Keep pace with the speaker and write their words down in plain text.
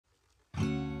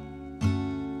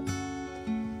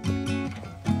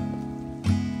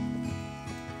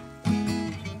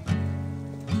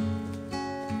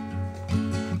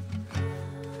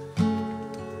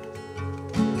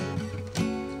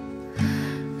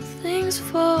things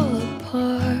fall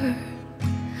apart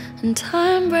and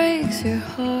time breaks your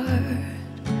heart.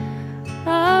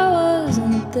 I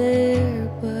wasn't there,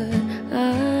 but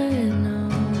I know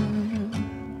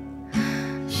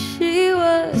she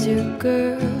was your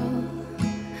girl.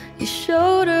 You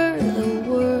showed her the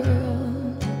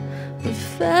world, but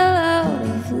fell out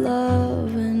of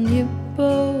love and you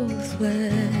both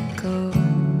let go.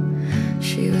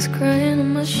 She was crying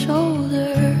on my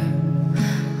shoulder,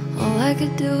 all I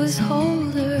could do was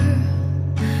hold her.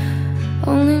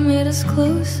 Only made us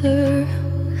closer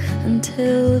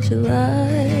until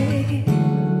July.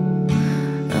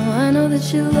 Now I know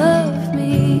that you love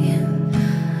me,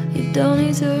 you don't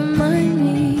need to remind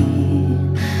me.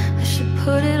 I should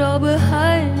put it all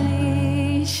behind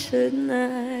me, shouldn't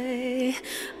I?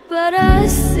 But I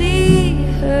see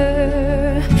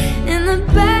her in the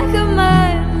back of my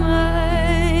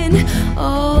mind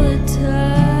all the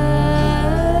time.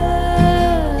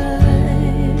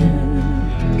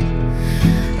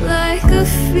 Like a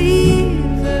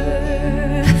fever,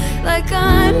 like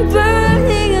I'm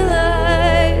burning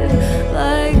alive,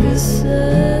 like a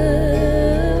sun.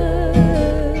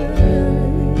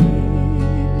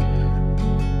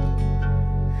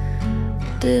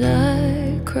 Did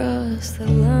I cross the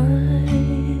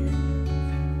line?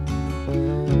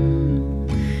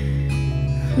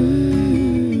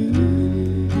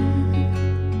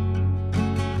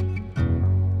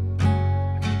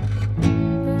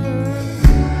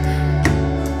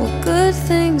 Well, good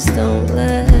things don't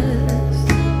last,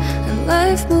 and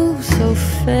life moves so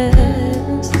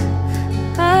fast.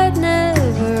 I'd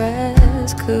never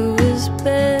ask who was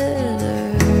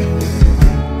better,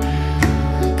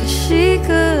 'cause she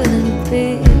couldn't be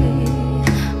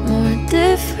more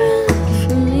different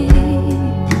from me.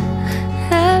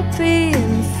 Happy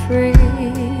and free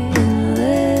in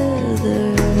leather,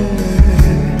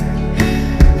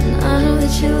 and I know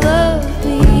that you love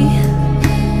me,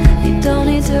 you don't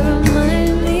need to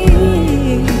remind me.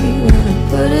 Wanna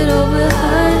put it all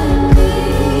behind me,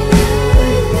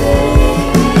 but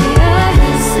baby, I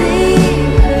can see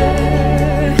her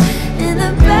in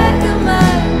the back of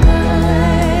my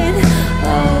mind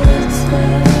all the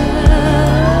time.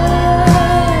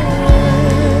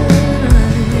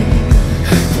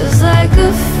 Feels like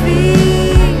a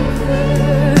fever,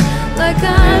 like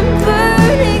I'm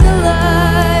burning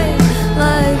alive,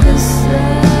 like a sun.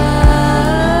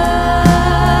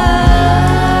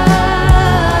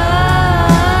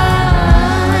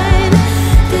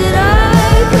 Did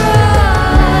I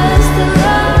cross the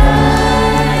line?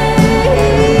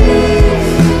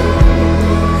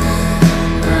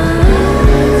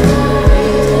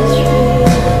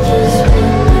 Just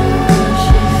wonder how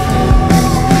she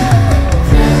feels.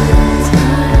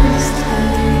 Valentine's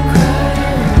Day,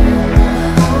 crying in the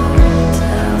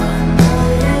hotel. I know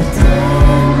you did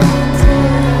me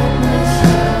dirty,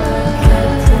 so I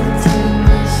kept it to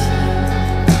myself.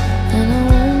 And I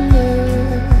wonder,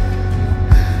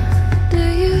 do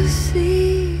you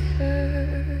see her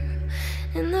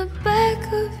in the back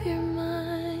of your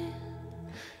mind,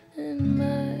 in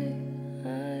my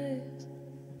eyes?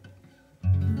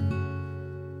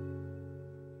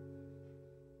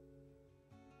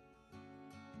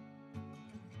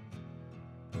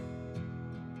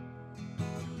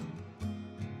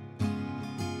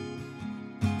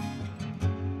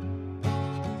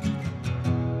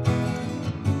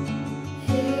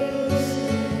 You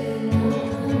say no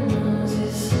one knows you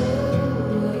so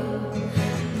well,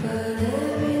 but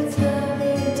every time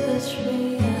you touch me,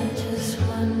 I just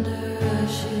wonder how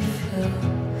she felt.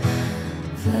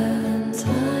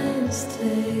 Valentine's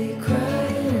Day,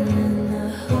 crying in the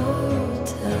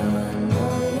hotel. I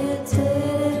know you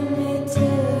didn't mean to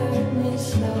hurt me,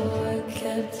 so I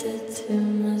kept it